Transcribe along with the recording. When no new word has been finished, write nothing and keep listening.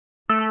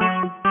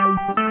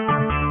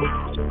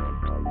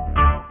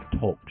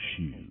Talk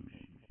Shoes.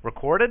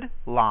 Recorded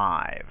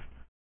live.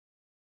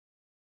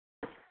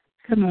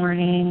 Good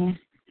morning.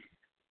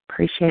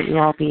 Appreciate you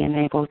all being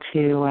able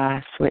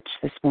to switch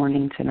this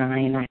morning to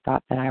 9. I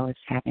thought that I was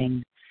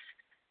having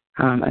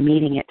a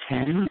meeting at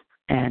 10,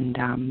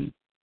 and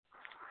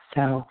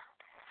so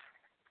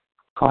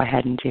go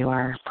ahead and do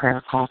our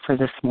prayer call for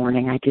this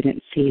morning. I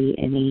didn't see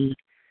any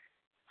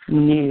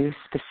new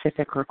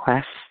specific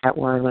requests that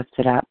were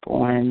lifted up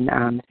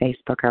on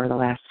Facebook over the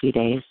last few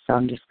days, so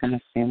I'm just going to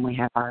assume we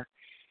have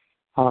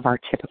all of our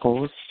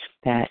typicals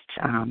that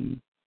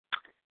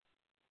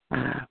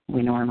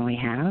we normally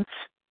have.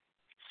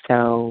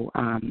 So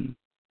I'm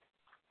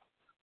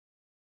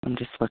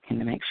just looking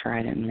to make sure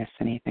I didn't miss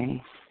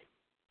anything.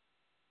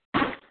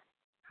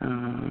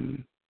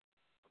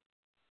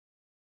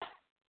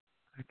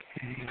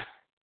 Okay.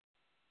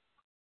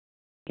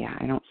 Yeah,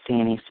 I don't see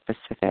any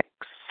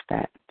specifics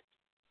that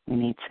we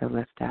need to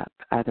lift up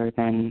other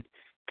than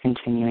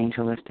continuing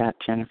to lift up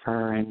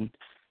Jennifer and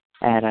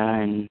Etta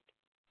and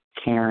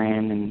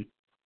Karen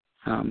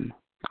and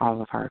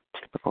all of our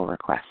typical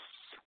requests.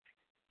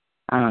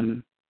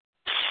 I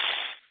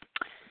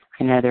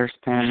know there's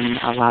been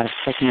a lot of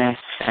sickness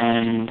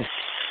and,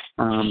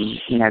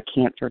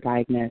 cancer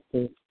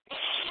diagnosis.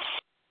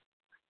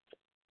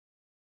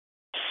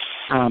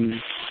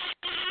 And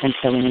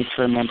so we need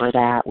to remember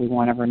that. We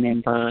want to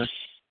remember,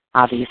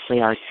 obviously,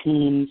 our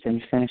teams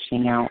and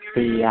finishing out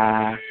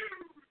the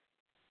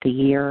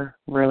year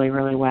really,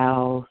 really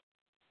well.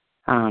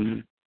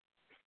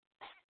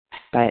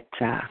 But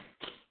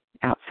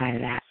outside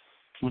of that,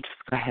 we'll just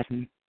go ahead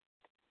and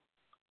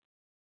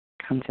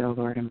come to the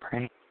Lord and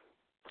pray.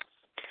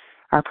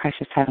 Our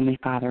precious Heavenly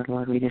Father,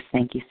 Lord, we just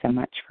thank you so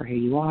much for who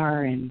you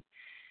are, and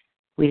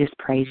we just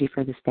praise you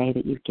for this day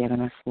that you've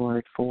given us,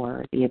 Lord,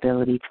 for the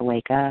ability to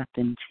wake up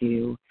and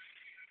to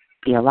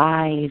be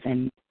alive,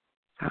 and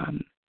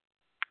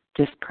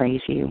just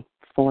praise you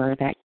for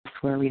that,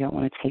 where we don't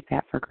want to take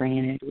that for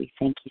granted. We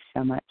thank you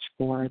so much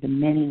for the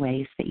many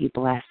ways that you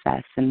bless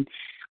us, and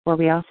Lord,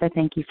 we also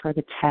thank you for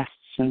the tests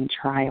and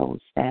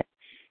trials that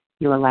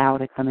you allow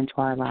to come into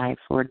our lives.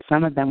 Lord,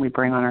 some of them we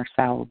bring on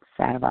ourselves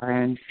out of our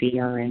own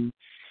fear and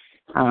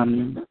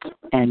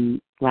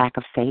lack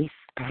of faith.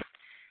 But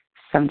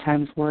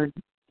sometimes, Lord,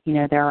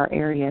 there are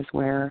areas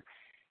where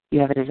you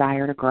have a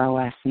desire to grow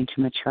us and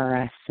to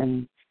mature us,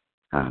 and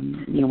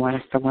you want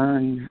us to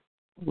learn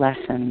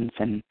lessons.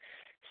 And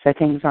so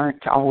things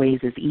aren't always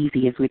as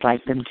easy as we'd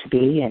like them to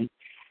be. And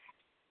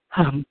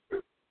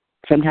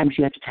sometimes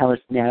you have to tell us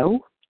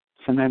no.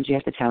 Sometimes you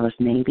have to tell us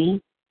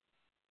maybe.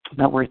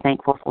 But we're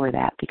thankful for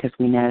that, because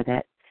we know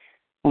that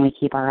when we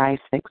keep our eyes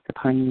fixed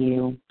upon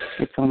you,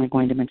 it's only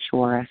going to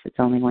mature us. It's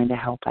only going to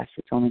help us.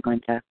 It's only going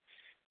to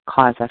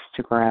cause us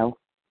to grow.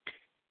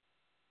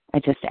 I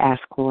just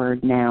ask,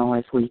 Lord, now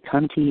as we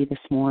come to you this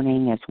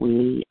morning, as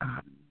we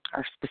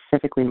are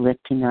specifically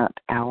lifting up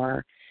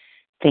our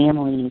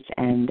families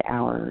and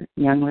our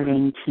Young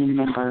Living team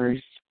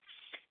members,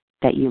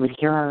 that you would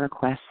hear our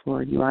requests,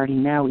 Lord. You already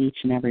know each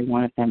and every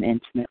one of them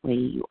intimately.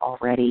 You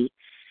already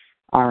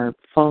are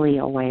fully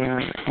aware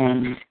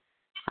and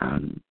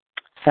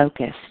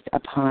focused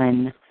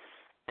upon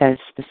those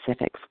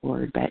specifics,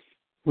 Lord. But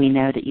we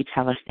know that you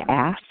tell us to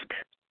ask,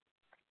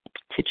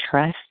 to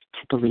trust,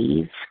 to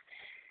believe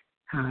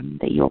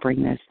that you'll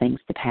bring those things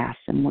to pass,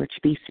 and we're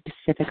to be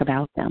specific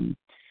about them.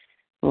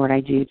 Lord,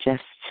 I do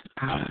just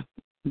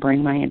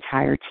bring my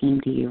entire team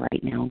to you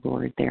right now,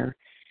 Lord. They're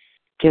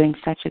doing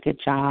such a good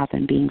job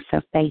and being so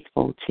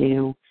faithful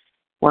to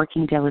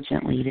working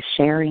diligently, to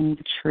sharing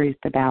the truth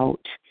about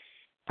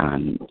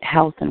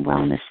health and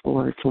wellness,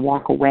 Lord, to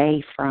walk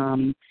away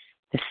from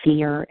the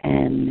fear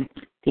and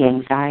the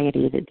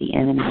anxiety that the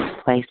enemy has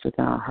placed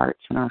within our hearts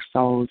and our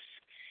souls.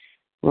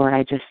 Lord,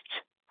 I just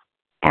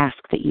ask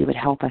that you would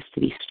help us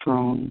to be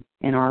strong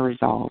in our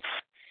resolve.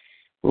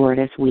 Lord,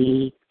 as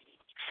we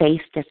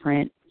face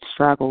different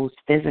struggles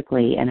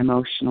physically and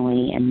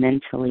emotionally and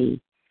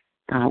mentally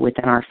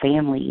within our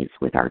families,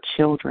 with our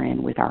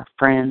children, with our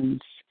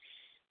friends,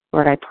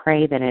 Lord, I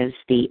pray that as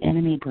the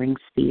enemy brings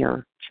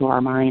fear to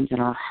our minds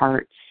and our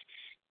hearts,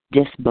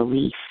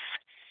 disbelief,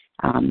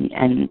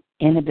 and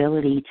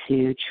inability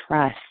to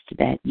trust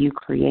that you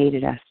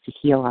created us to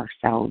heal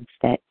ourselves,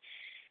 that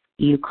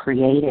you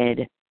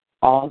created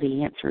all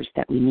the answers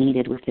that we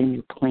needed within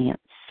your plans.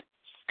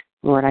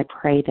 Lord, I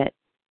pray that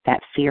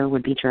that fear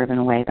would be driven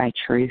away by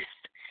truth.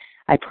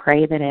 I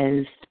pray that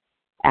as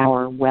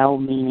our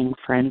well-meaning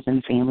friends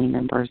and family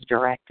members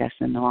direct us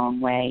in the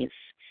wrong ways,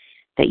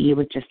 that you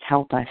would just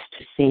help us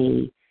to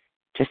see,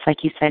 just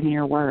like you said in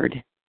your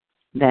word,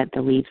 that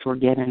the leaves were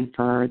given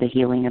for the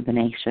healing of the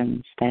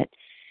nations, that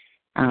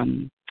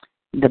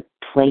the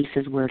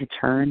places where to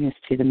turn is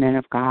to the men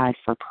of God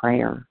for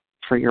prayer,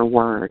 for your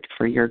word,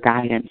 for your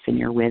guidance and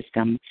your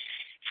wisdom,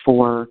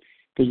 for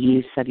the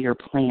use of your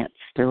plants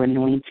through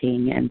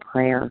anointing and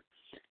prayer.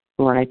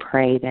 Lord, I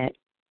pray that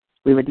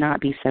we would not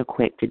be so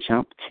quick to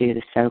jump to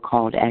the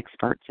so-called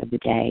experts of the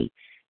day,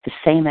 the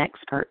same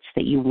experts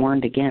that you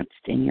warned against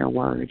in your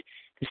word,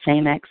 the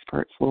same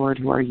experts, Lord,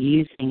 who are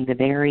using the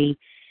very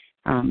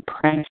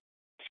premise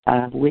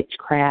of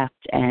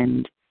witchcraft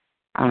and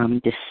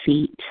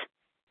deceit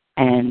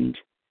and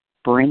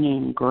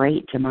bringing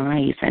great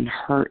demise and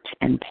hurt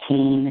and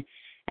pain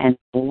and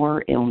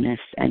more illness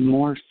and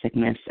more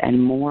sickness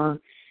and more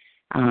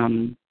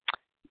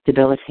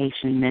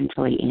debilitation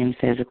mentally and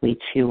physically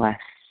to us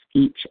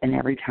each and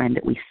every time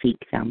that we seek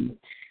them.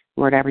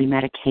 Lord, every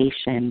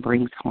medication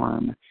brings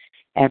harm.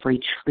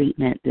 Every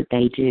treatment that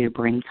they do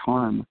brings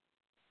harm.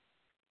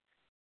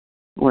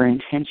 We're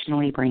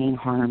intentionally bringing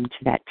harm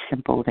to that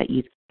temple that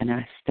you've given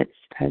us that's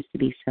supposed to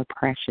be so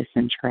precious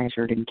and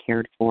treasured and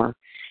cared for.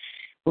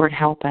 Lord,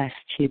 help us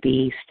to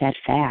be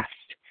steadfast.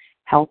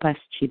 Help us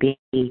to be,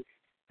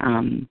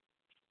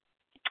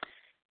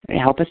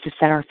 help us to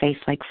set our face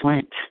like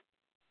flint,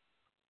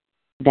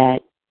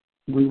 that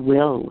we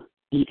will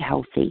eat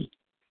healthy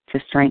to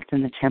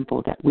strengthen the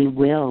temple, that we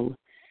will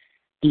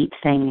eat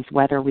things,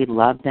 whether we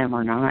love them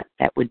or not,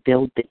 that would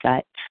build the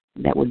gut,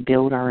 that would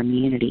build our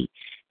immunity,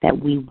 that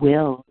we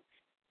will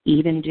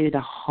even do the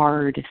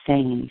hard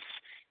things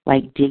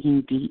like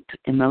digging deep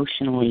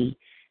emotionally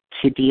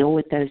to deal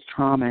with those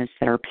traumas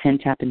that are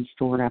pent up and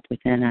stored up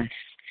within us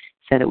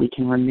so that we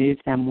can remove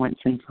them once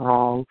and for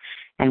all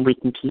and we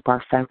can keep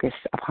our focus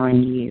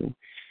upon you,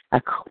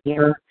 a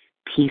clear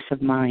peace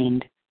of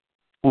mind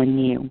on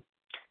you.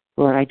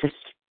 Lord, I just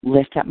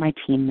lift up my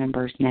team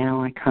members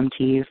now. I come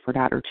to you for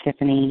Dr.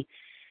 Tiffany.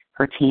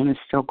 Her team is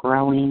still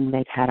growing.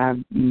 They've had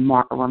a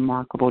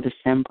remarkable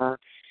December.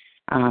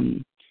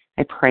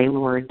 I pray,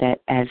 Lord,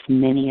 that as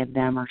many of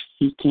them are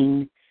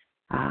seeking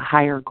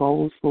higher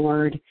goals,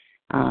 Lord,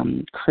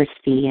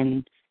 Christy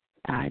and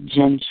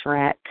Jen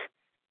Shrek,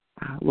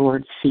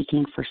 Lord,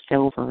 seeking for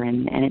silver,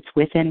 and it's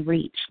within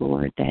reach,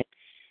 Lord, that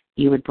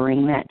you would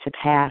bring that to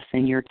pass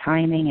in your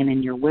timing and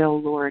in your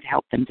will, Lord.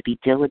 Help them to be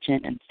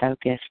diligent and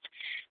focused.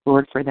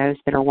 Lord, for those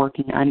that are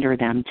working under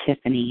them,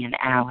 Tiffany and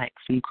Alex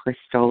and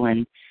Crystal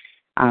and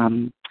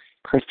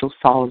Crystal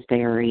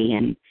Salisbury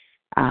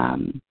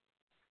and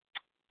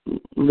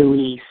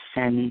Luis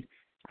and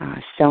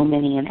so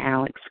many in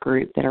Alex's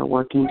group that are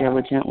working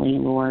diligently,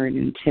 Lord,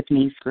 and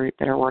Tiffany's group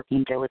that are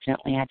working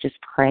diligently. I just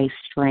pray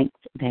strength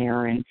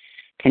there and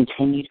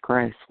continued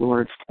growth,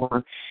 Lord,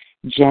 for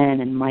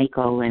Jen and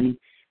Michael and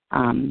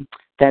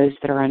those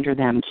that are under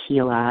them,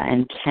 Keela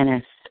and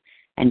Kenneth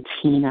and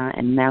Tina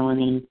and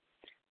Melanie.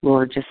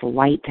 Lord, just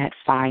light that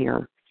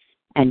fire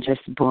and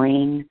just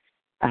bring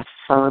a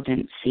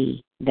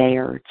fervency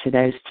there to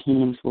those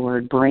teams,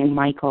 Lord. Bring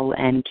Michael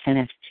and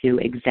Kenneth to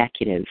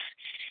executives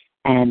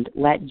and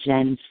let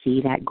Jen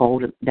see that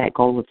goal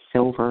of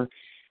silver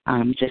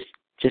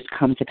just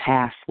come to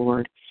pass,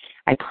 Lord.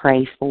 I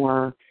pray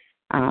for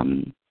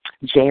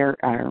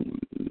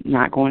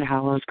not going to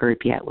Hollow's group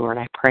yet, Lord.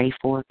 I pray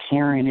for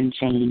Karen and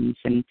James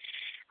and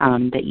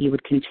that you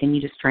would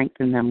continue to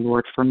strengthen them,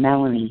 Lord. For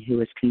Melanie,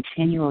 who is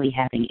continually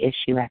having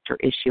issue after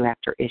issue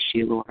after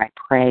issue, Lord, I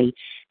pray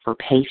for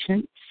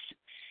patience.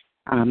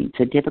 It's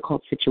a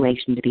difficult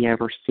situation to be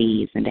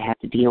overseas and to have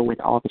to deal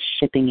with all the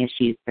shipping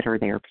issues that are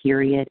there,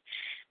 period.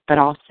 But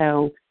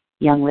also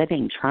Young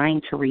Living,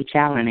 trying to reach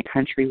out in a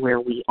country where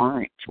we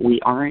aren't. We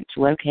aren't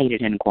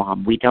located in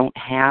Guam. We don't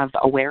have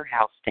a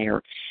warehouse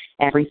there.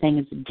 Everything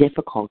is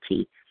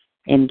difficulty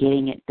in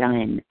getting it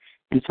done.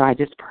 And so I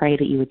just pray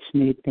that you would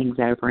smooth things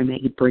over and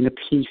that you'd bring a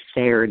peace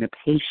there and a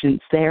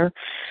patience there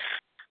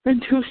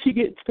until she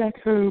gets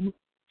back home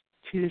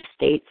to the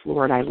States,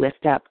 Lord. I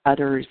lift up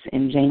others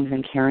in James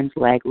and Karen's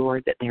leg,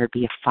 Lord, that there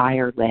be a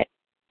fire lit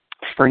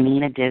for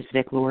Nina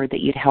Disvick, Lord,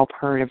 that you'd help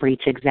her to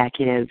reach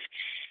executive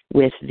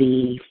with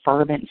the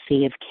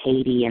fervency of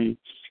Katie and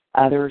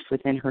others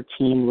within her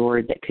team,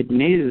 Lord, that could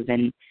move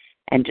and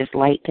just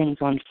light things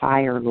on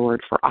fire,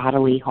 Lord, for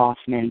Ottilie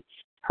Hoffman,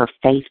 her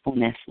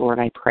faithfulness, Lord.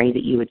 I pray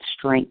that you would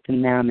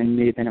strengthen them and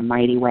move in a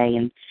mighty way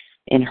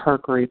in her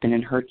group and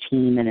in her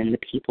team and in the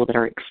people that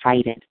are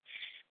excited.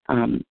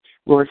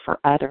 Lord, for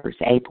others,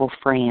 April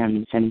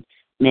Franz and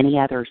many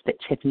others that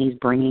Tiffany's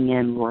bringing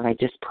in, Lord, I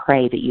just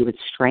pray that you would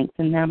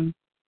strengthen them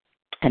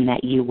and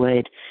that you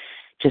would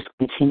just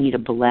continue to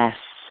bless,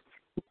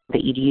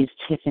 that you'd use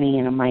Tiffany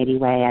in a mighty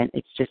way.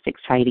 It's just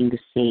exciting to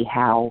see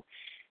how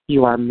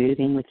you are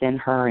moving within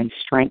her and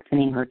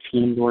strengthening her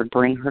team, Lord.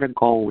 Bring her to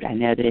gold. I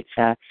know that it's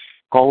a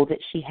goal that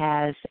she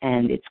has,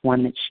 and it's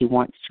one that she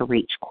wants to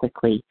reach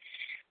quickly.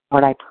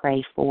 Lord, I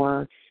pray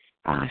for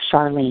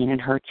Charlene and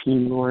her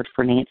team, Lord,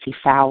 for Nancy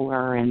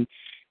Fowler and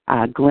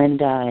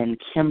Glenda and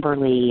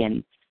Kimberly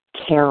and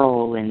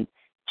Carol and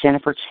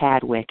Jennifer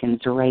Chadwick and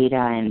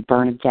Zareda and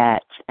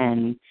Bernadette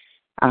and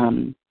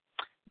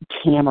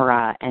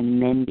Tamara and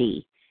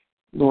Mindy,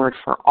 Lord,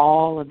 for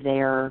all of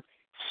their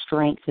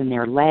strength in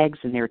their legs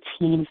and their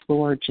teams,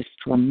 Lord, just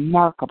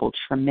remarkable,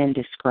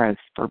 tremendous growth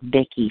for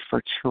Vicki,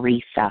 for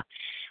Teresa,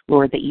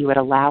 Lord, that you would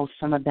allow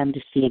some of them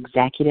to see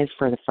executive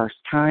for the first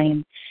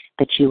time,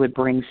 that you would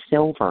bring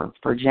silver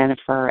for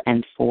Jennifer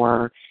and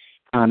for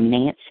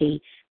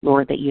Nancy,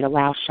 Lord, that you'd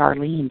allow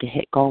Charlene to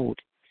hit gold.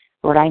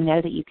 Lord, I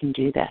know that you can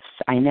do this.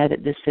 I know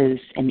that this is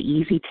an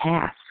easy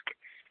task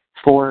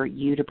for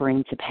you to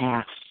bring to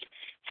pass.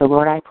 So,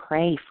 Lord, I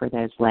pray for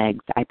those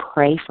legs. I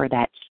pray for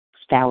that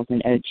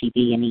 6,000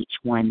 OGB in each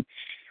one.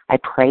 I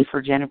pray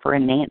for Jennifer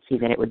and Nancy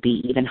that it would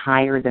be even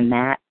higher than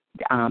that,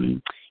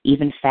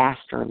 even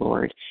faster,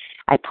 Lord.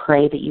 I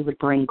pray that you would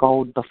bring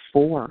gold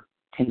before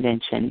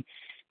convention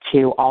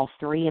to all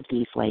three of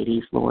these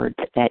ladies, Lord,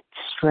 that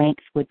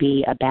strength would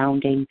be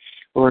abounding,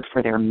 Lord,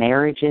 for their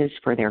marriages,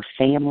 for their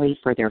family,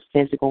 for their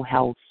physical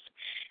health.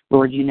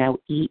 Lord, you know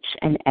each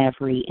and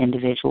every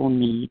individual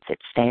need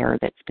that's there,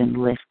 that's been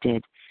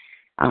lifted,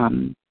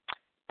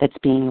 that's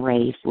being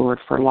raised, Lord,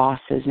 for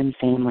losses in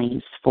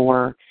families,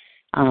 for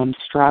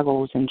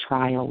struggles and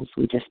trials.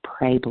 We just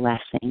pray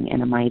blessing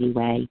in a mighty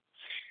way.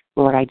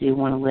 Lord, I do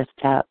want to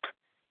lift up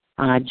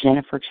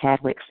Jennifer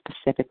Chadwick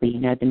specifically. You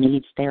know the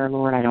needs there,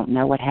 Lord. I don't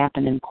know what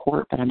happened in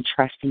court, but I'm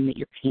trusting that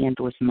your hand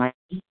was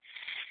mighty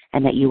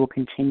and that you will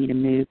continue to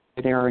move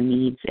where there are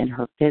needs in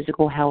her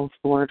physical health,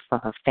 Lord, for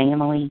her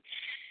family,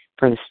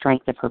 for the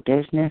strength of her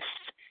business.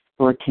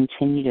 Lord,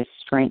 continue to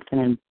strengthen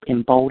and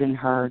embolden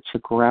her to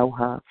grow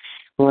her.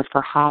 Lord,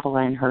 for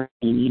Havilah and her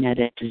team, you know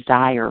the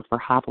desire for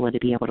Havilah to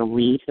be able to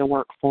leave the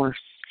workforce,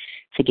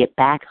 to get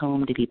back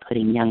home, to be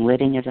putting Young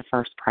Living as a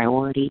first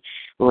priority.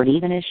 Lord,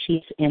 even as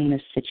she's in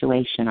this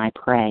situation, I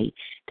pray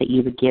that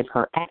you would give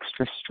her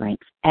extra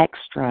strength,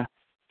 extra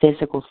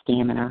physical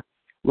stamina,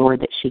 Lord,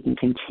 that she can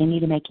continue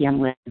to make Young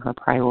Living her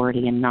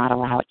priority and not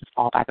allow it to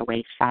fall by the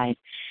wayside.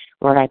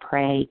 Lord, I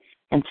pray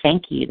and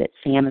thank you that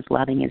Sam is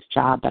loving his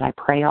job, but I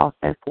pray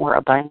also for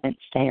abundance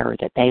there,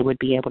 that they would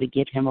be able to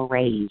give him a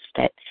raise,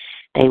 that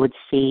they would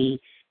see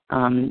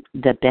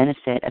the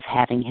benefit of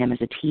having him as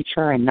a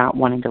teacher and not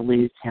wanting to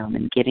lose him,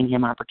 and giving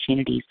him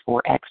opportunities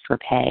for extra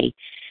pay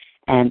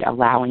and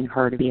allowing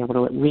her to be able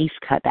to at least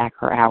cut back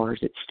her hours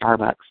at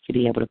Starbucks to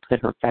be able to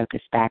put her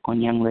focus back on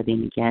Young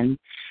Living again.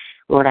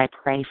 Lord, I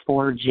pray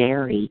for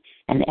Jerry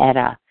and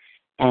Etta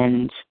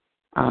and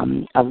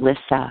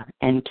Alyssa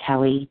and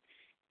Kelly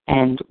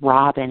and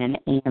Robin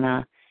and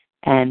Anna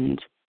and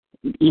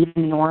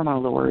even Norma,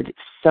 Lord.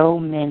 So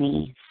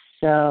many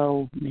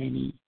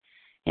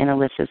in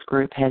Alyssa's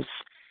group has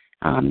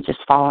just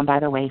fallen by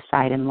the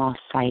wayside and lost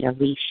sight.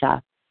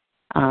 Alicia,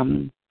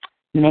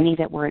 many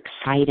that were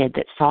excited,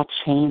 that saw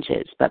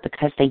changes, but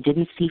because they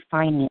didn't see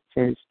finances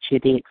to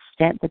the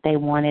extent that they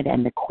wanted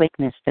and the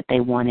quickness that they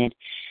wanted,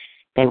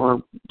 they were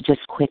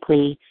just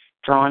quickly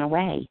drawn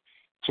away,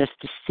 just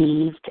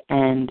deceived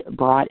and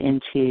brought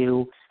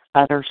into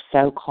other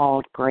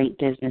so-called great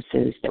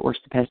businesses that were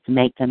supposed to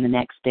make them the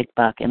next big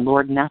buck. And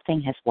Lord,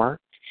 nothing has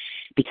worked,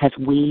 because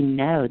we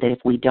know that if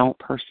we don't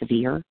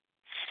persevere,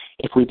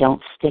 if we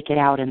don't stick it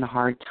out in the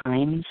hard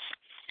times,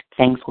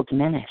 things will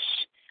diminish.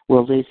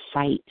 We'll lose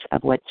sight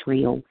of what's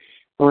real.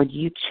 Lord,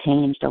 you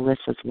changed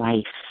Alyssa's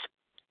life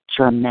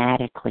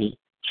dramatically,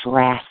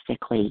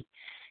 drastically.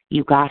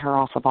 You got her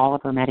off of all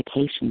of her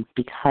medications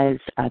because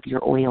of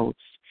your oils.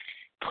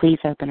 Please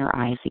open her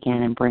eyes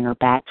again and bring her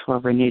back to a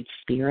renewed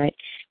spirit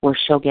where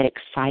she'll get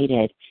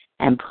excited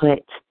and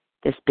put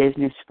this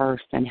business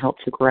first and help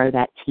to grow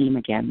that team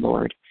again,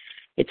 Lord.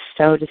 It's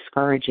so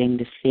discouraging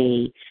to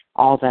see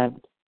all the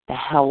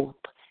help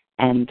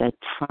and the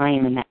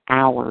time and the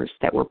hours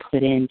that were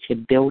put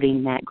into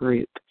building that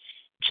group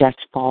just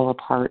fall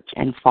apart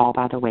and fall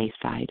by the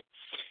wayside.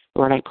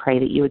 Lord, I pray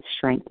that you would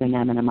strengthen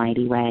them in a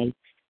mighty way,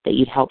 that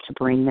you'd help to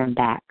bring them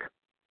back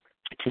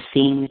to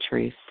seeing the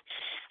truth.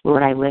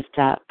 Lord, I lift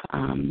up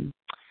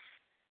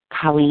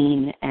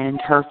Colleen and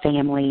her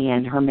family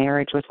and her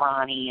marriage with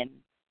Ronnie and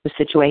the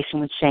situation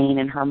with Shane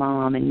and her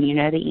mom, and you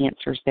know the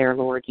answers there,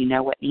 Lord. You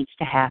know what needs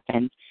to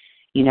happen.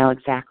 You know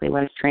exactly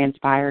what has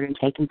transpired and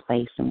taken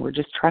place, and we're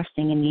just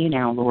trusting in you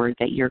now, Lord,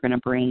 that you're going to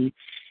bring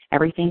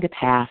everything to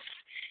pass,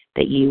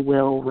 that you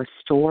will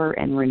restore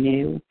and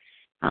renew,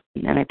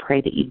 and I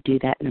pray that you'd do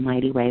that in a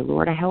mighty way.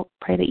 Lord, I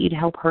pray that you'd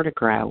help her to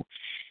grow,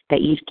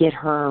 that you'd get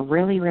her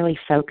really, really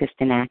focused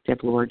and active,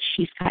 Lord.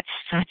 She's got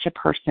such a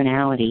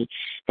personality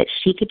that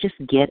she could just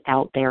get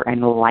out there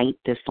and light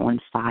this on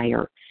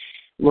fire.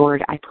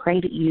 Lord, I pray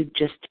that you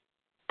just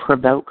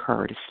provoke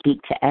her to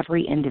speak to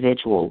every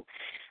individual,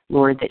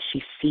 Lord, that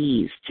she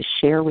sees, to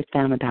share with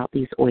them about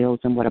these oils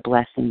and what a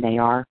blessing they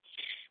are.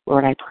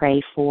 Lord, I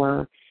pray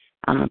for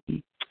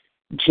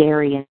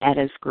Jerry and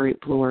Etta's group,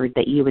 Lord,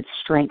 that you would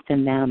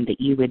strengthen them,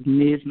 that you would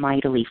move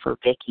mightily for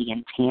Vicky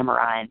and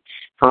Tamara and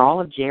for all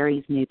of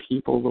Jerry's new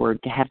people,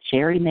 Lord. To have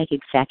Jerry make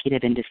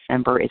executive in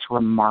December is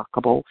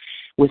remarkable.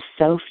 With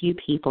so few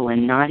people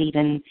and not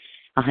even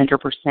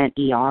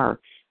 100% ER,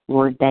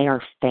 Lord, they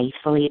are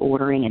faithfully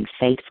ordering and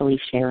faithfully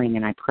sharing,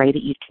 and I pray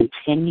that you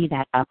continue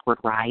that upward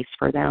rise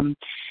for them.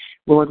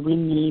 Lord, we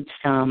need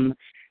some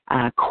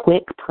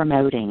quick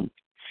promoting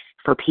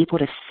for people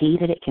to see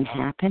that it can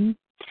happen,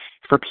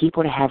 for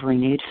people to have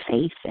renewed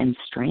faith and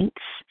strength.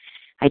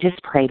 I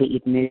just pray that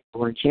you'd move,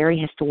 Lord. Jerry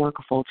has to work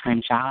a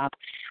full-time job.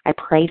 I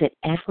pray that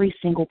every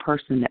single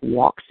person that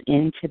walks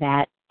into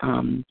that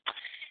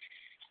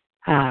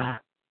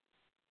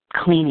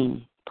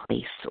cleaning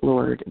place,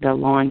 Lord, the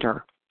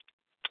launder,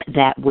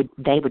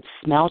 they would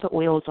smell the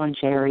oils on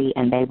Jerry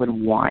and they would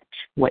want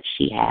what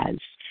she has.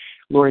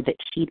 Lord, that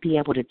she'd be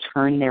able to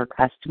turn their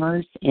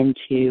customers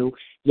into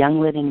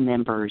Young Living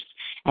members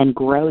and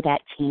grow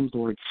that team,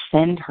 Lord.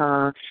 Send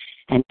her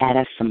and add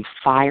us some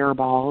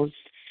fireballs.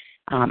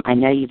 I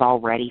know you've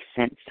already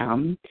sent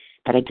some,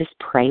 but I just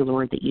pray,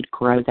 Lord, that you'd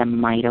grow them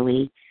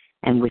mightily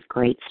and with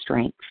great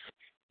strength,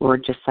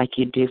 Lord, just like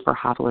you do for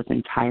Havila's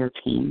entire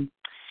team.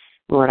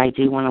 Lord, I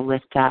do want to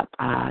lift up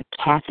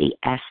Kathy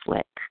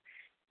Eslick.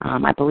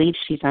 I believe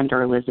she's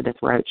under Elizabeth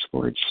Roach,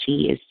 Lord.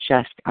 She is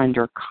just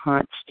under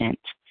constant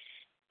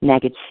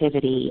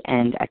negativity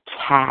and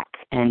attack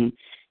and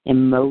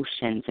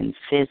emotions and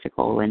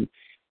physical, and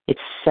it's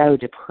so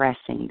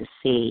depressing to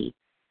see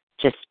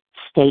just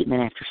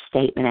statement after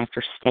statement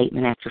after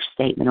statement after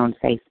statement on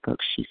Facebook.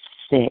 She's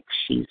sick,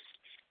 she's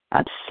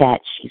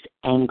upset, she's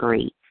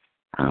angry.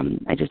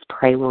 I just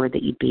pray, Lord,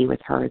 that you'd be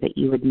with her, that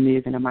you would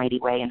move in a mighty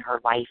way in her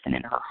life and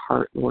in her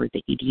heart, Lord,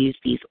 that you'd use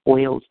these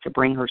oils to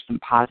bring her some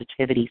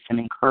positivity, some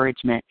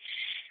encouragement.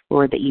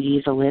 Lord, that you'd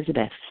use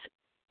Elizabeth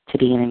to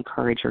be an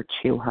encourager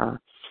to her.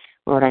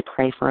 Lord, I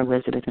pray for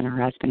Elizabeth and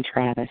her husband,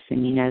 Travis,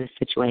 and you know the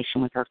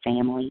situation with her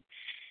family.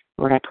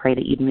 Lord, I pray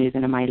that you'd move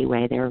in a mighty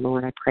way there.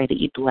 Lord, I pray that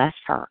you'd bless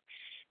her,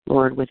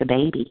 Lord, with a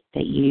baby,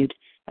 that you'd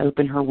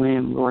open her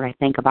womb. Lord, I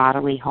think of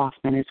Ottilie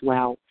Hoffman as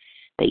well,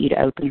 that you'd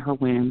open her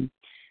womb.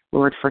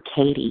 Lord, for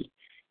Katie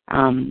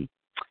and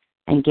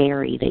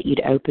Gary, that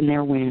you'd open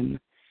their womb.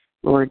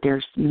 Lord,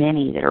 there's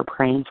many that are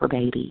praying for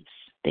babies,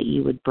 that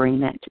you would bring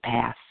that to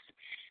pass.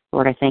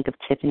 Lord, I think of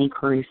Tiffany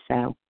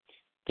Caruso,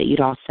 that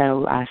you'd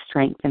also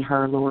strengthen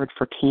her, Lord,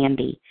 for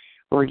Candy.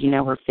 Lord, you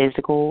know her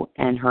physical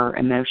and her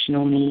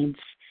emotional needs.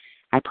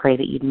 I pray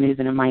that you'd move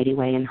in a mighty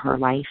way in her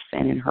life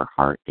and in her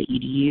heart, that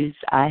you'd use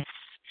us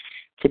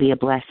to be a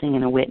blessing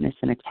and a witness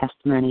and a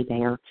testimony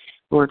there.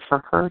 Lord,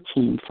 for her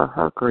team, for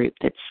her group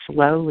that's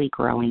slowly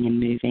growing and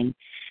moving.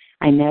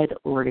 I know that,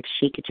 Lord, if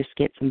she could just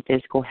get some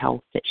physical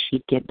health, that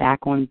she'd get back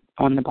on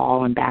the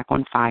ball and back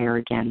on fire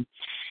again.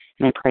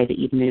 And I pray that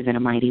you'd move in a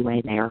mighty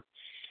way there.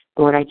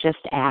 Lord, I just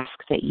ask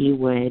that you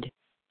would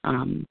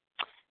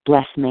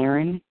bless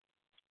Marin,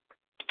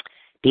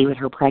 be with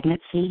her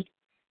pregnancy.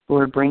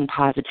 Lord, bring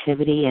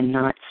positivity and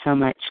not so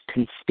much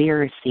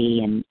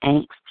conspiracy and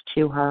angst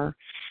to her.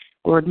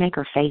 Lord, make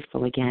her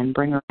faithful again.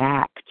 Bring her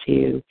back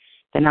to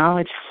the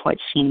knowledge of what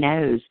she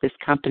knows this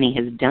company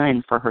has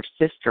done for her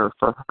sister,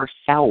 for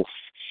herself,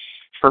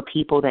 for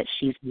people that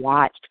she's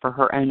watched, for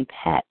her own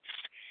pets.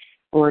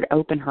 Lord,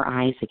 open her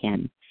eyes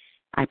again.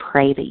 I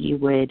pray that you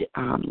would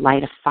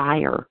light a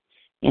fire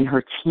in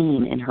her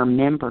team, in her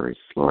members.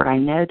 Lord, I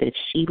know that if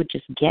she would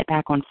just get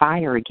back on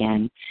fire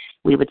again,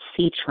 we would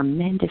see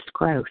tremendous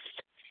growth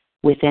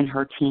within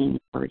her team,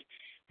 Lord.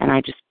 And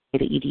I just pray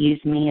that you'd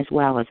use me as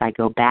well as I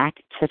go back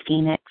to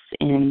Phoenix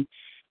in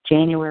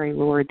January,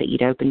 Lord, that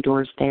you'd open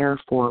doors there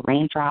for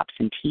raindrops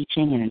and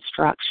teaching and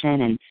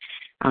instruction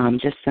and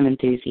just some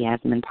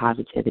enthusiasm and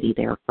positivity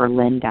there for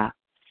Linda.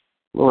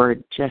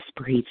 Lord, just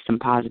breathe some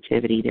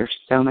positivity. There's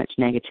so much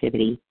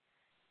negativity.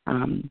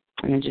 And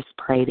I just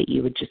pray that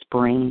you would just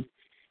bring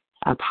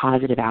a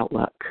positive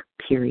outlook,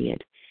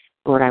 period.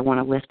 Lord, I want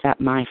to lift up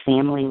my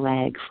family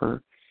leg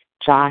for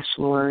Josh,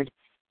 Lord.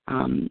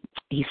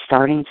 He's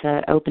starting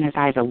to open his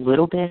eyes a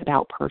little bit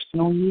about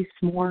personal use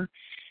more,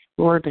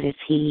 Lord, but as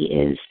he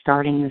is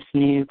starting this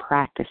new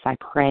practice, I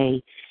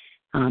pray,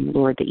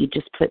 Lord, that you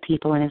just put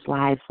people in his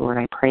lives, Lord.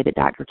 I pray that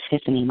Dr.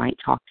 Tiffany might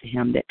talk to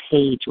him, that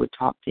Paige would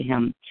talk to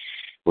him,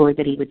 Lord,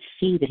 that he would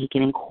see that he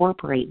can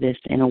incorporate this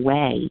in a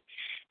way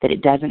that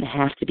it doesn't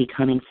have to be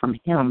coming from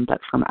him, but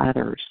from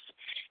others.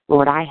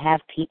 Lord, I have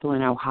people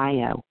in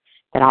Ohio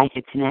that I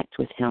could connect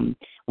with him.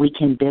 We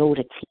can build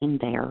a team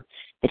there,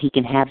 that he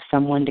can have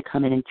someone to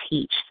come in and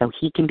teach so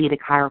he can be the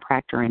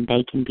chiropractor and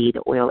they can be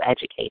the oil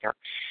educator.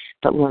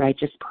 But, Lord, I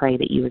just pray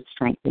that you would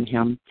strengthen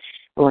him.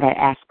 Lord, I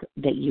ask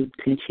that you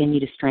continue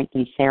to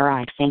strengthen Sarah.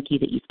 I thank you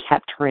that you've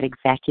kept her at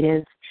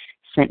executive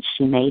since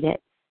she made it.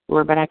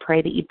 Lord, but I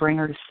pray that you bring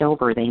her to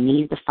silver. They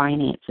need the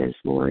finances,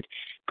 Lord.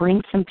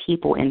 Bring some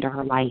people into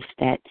her life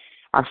that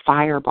are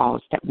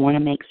fireballs, that want to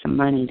make some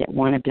money, that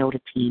want to build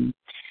a team,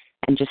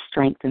 and just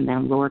strengthen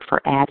them. Lord,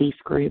 for Abby's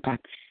group,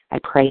 I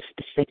pray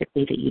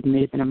specifically that you'd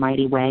move in a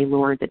mighty way,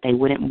 Lord, that they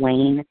wouldn't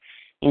wane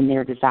in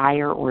their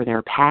desire or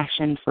their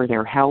passion for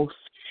their health,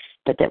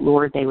 but that,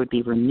 Lord, they would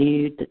be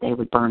renewed, that they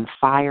would burn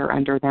fire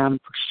under them,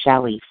 for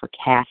Shelley, for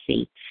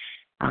Cassie,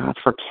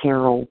 for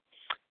Carol,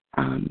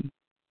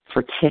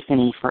 for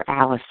Tiffany, for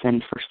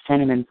Allison, for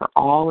Cinnamon, for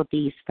all of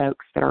these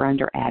folks that are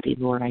under Abby,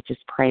 Lord. I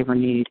just pray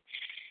renewed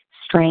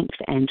strength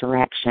and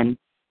direction.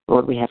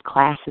 Lord, we have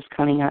classes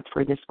coming up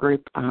for this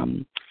group.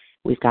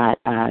 We've got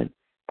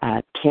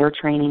care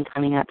training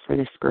coming up for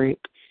this group.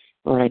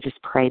 Lord, I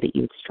just pray that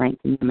you would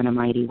strengthen them in a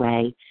mighty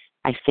way.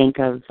 I think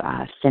of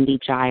Cindy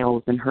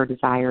Giles and her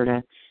desire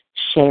to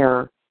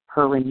share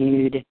her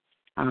renewed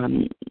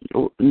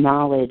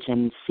knowledge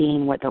and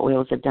seeing what the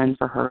oils have done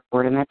for her,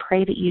 Lord. And I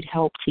pray that you'd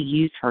help to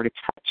use her, to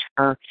touch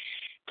her,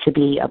 to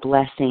be a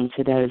blessing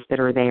to those that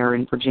are there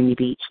in Virginia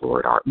Beach,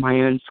 Lord,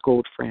 my own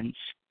schooled friends.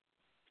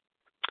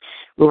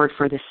 Lord,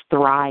 for this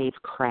Thrive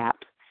crap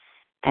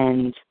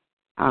and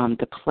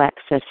the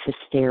plexus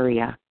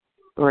hysteria.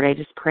 Lord, I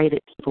just pray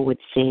that people would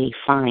say,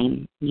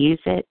 fine, use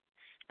it,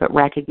 but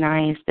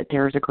recognize that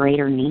there's a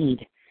greater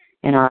need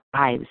in our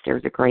lives.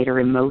 There's a greater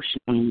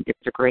emotional need.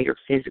 There's a greater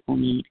physical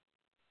need.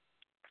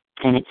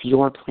 And it's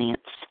your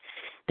plants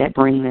that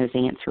bring those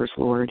answers,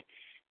 Lord.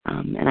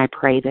 And I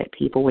pray that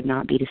people would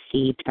not be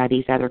deceived by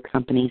these other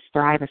companies.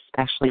 Thrive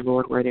especially,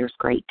 Lord, where there's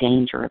great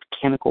danger of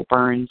chemical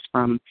burns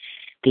from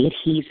the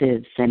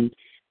adhesives and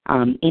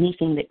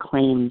anything that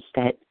claims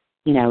that,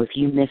 if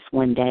you miss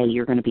one day,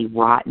 you're going to be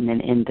rotten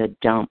and in the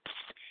dumps.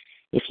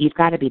 If you've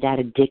got to be that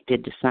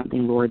addicted to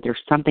something, Lord, there's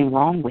something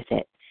wrong with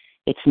it.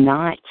 It's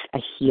not a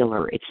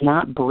healer. It's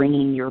not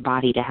bringing your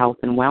body to health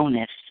and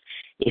wellness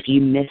if you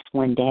miss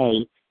one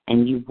day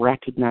and you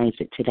recognize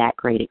it to that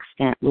great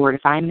extent. Lord,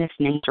 if I miss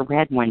Nature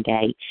Red one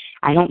day,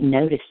 I don't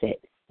notice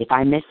it. If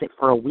I miss it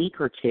for a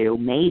week or two,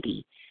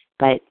 maybe.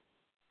 But,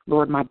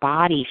 Lord, my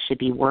body should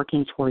be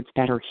working towards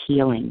better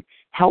healing.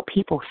 Help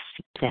people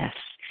see this.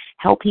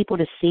 Help people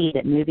to see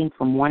that moving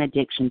from one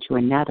addiction to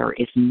another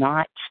is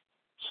not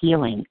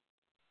healing.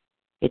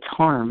 It's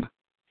harm.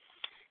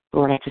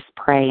 Lord, I just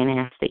pray and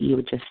ask that you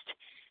would just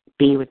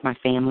be with my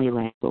family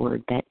leg,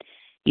 Lord, that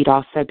you'd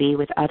also be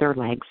with other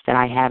legs that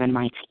I have in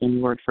my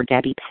team, Lord, for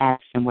Debbie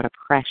Patterson. What a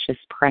precious,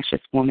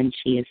 precious woman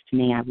she is to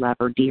me. I love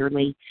her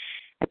dearly.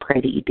 I pray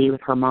that you'd be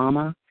with her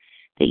mama,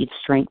 that you'd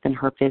strengthen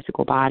her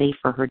physical body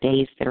for her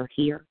days that are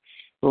here.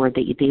 Lord,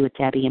 that you'd be with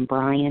Debbie and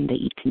Brian, that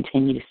you'd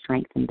continue to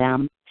strengthen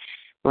them.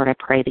 Lord, I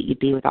pray that you'd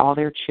be with all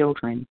their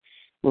children.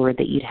 Lord,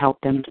 that you'd help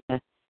them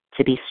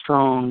to be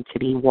strong, to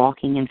be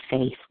walking in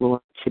faith,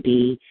 Lord, to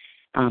be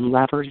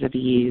lovers of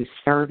you,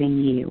 serving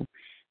you.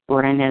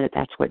 Lord, I know that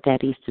that's what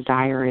Debbie's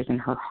desire is in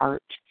her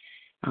heart.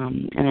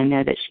 And I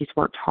know that she's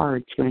worked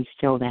hard to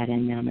instill that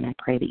in them, and I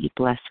pray that you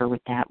bless her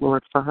with that.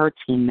 Lord, for her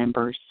team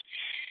members,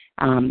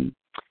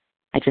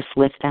 I just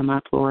lift them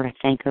up, Lord. I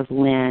think of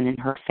Lynn and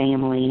her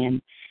family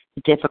and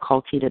the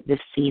difficulty that this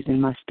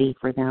season must be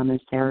for them as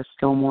they're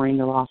still mourning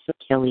the loss of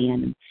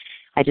Killian. And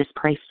I just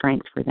pray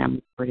strength for them,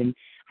 Lord. And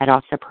I'd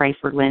also pray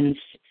for Lynn's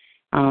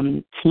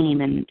team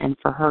and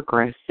for her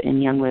growth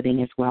in Young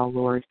Living as well,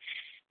 Lord,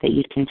 that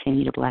you'd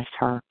continue to bless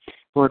her.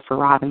 Lord, for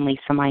Rob and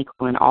Lisa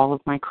Michael and all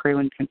of my crew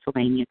in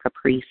Pennsylvania,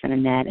 Caprice and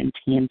Annette and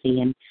Tansy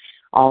and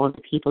all of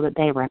the people that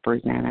they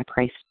represent, I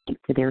pray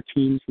strength to their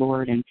teams,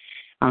 Lord, and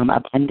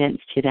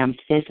abundance to them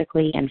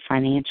physically and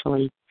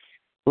financially.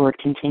 Lord,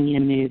 continue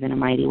to move in a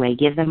mighty way.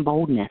 Give them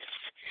boldness.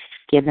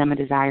 Give them a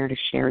desire to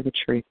share the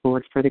truth,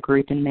 Lord, for the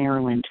group in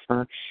Maryland,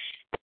 for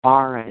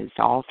Laura's,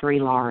 all three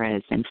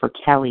Lauras, and for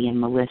Kelly and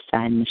Melissa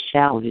and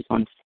Michelle, who's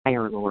on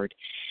fire, Lord.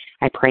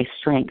 I pray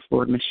strength,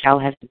 Lord. Michelle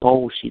has a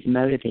goal. She's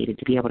motivated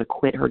to be able to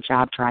quit her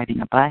job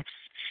driving a bus,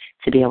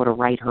 to be able to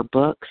write her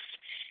books.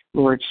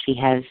 Lord, she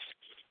has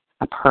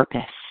a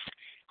purpose.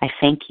 I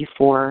thank you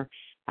for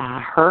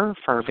her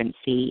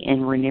fervency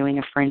in renewing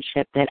a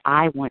friendship that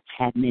I once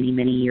had many,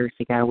 many years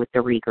ago with the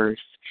Riegers.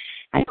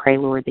 I pray,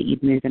 Lord, that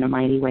you'd move in a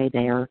mighty way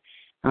there.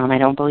 I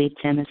don't believe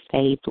Tim is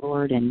saved,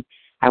 Lord, and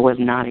I was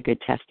not a good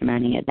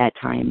testimony at that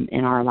time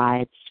in our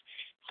lives.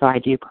 So I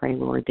do pray,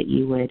 Lord, that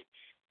you would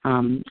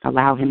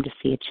allow him to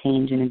see a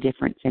change and a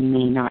difference in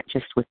me, not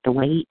just with the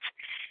weight,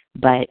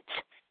 but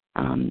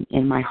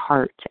in my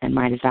heart and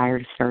my desire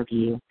to serve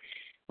you.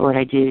 Lord,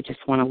 I do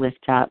just want to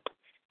lift up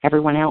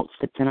everyone else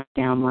that's in our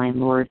downline,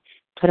 Lord.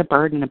 Put a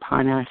burden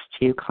upon us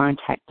to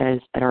contact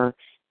those that are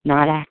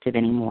not active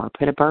anymore.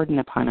 Put a burden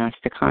upon us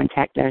to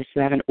contact those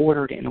who haven't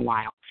ordered in a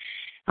while.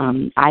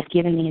 I've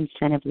given the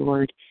incentive,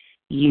 Lord.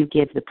 You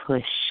give the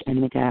push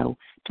and the go.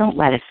 Don't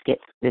let us get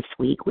this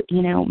week.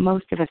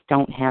 Most of us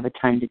don't have a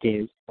ton to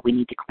do. We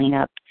need to clean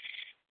up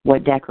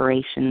what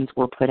decorations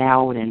were put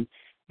out and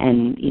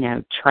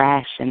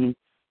trash and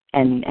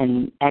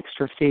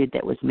extra food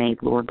that was made,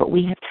 Lord. But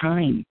we have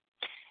time.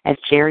 As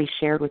Jerry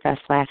shared with us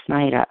last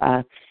night,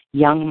 a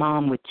young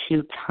mom with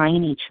 2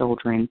 tiny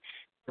children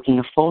working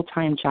a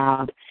full-time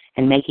job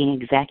and making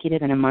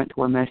executive in a month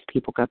where most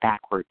people go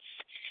backwards.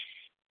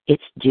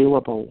 It's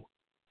doable.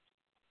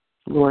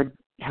 Lord,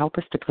 help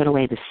us to put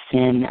away the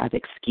sin of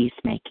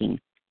excuse-making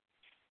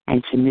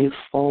and to move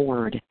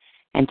forward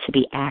and to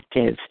be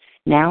active.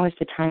 Now is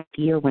the time of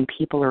year when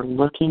people are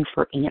looking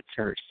for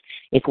answers.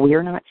 If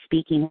we're not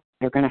speaking,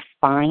 they're going to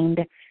find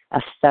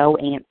a faux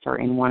answer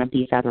in one of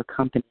these other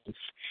companies.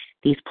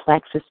 These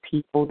Plexus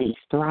people, these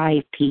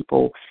Thrive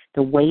people,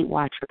 the Weight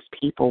Watchers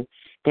people,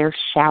 they're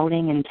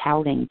shouting and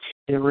touting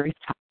to the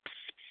rooftops.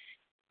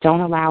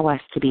 Don't allow us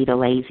to be the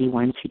lazy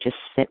ones who just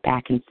sit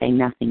back and say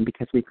nothing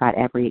because we've got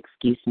every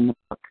excuse in the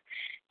book.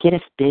 Get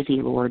us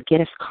busy, Lord.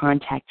 Get us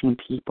contacting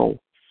people.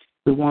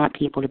 We want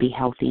people to be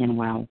healthy and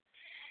well.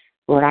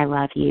 Lord, I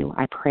love you.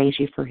 I praise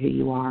you for who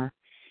you are.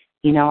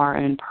 You know our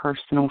own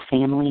personal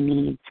family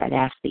needs. I'd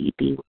ask that you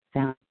be with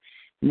them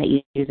and that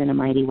you use in a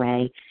mighty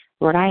way.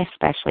 Lord, I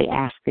especially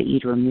ask that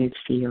you'd remove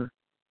fear.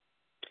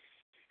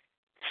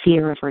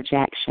 Fear of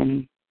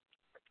rejection.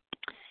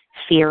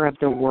 Fear of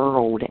the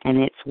world and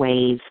its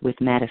ways with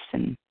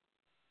medicine.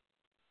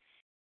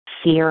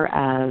 fear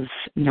of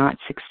not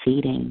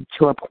succeeding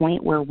to a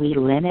point where we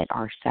limit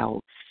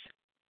ourselves.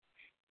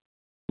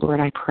 Lord,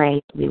 I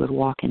pray that we would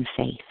walk in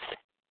faith,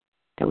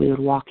 that we would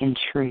walk in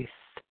truth.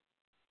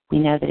 We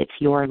know that it's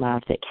your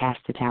love that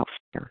casteth out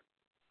fear.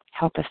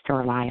 Help us to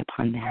rely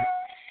upon that.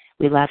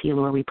 We love you,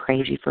 Lord. We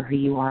praise you for who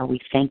you are. We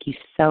thank you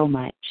so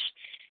much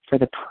for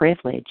the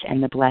privilege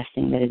and the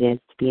blessing that it is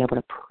to be able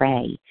to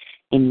pray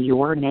in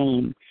your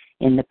name,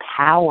 in the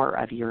power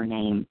of your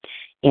name,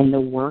 in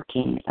the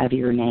working of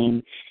your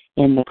name,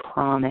 in the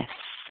promise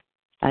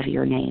of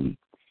your name.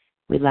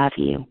 We love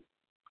you.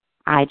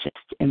 I just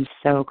am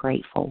so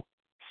grateful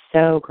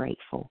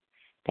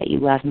that you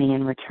love me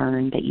in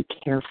return, that you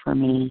care for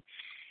me,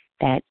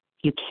 that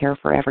you care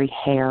for every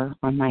hair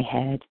on my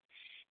head,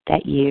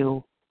 that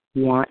you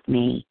want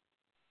me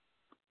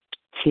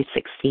to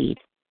succeed.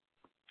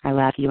 I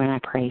love you and I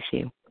praise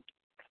you.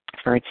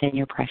 For it's in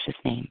your precious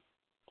name.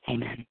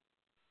 Amen.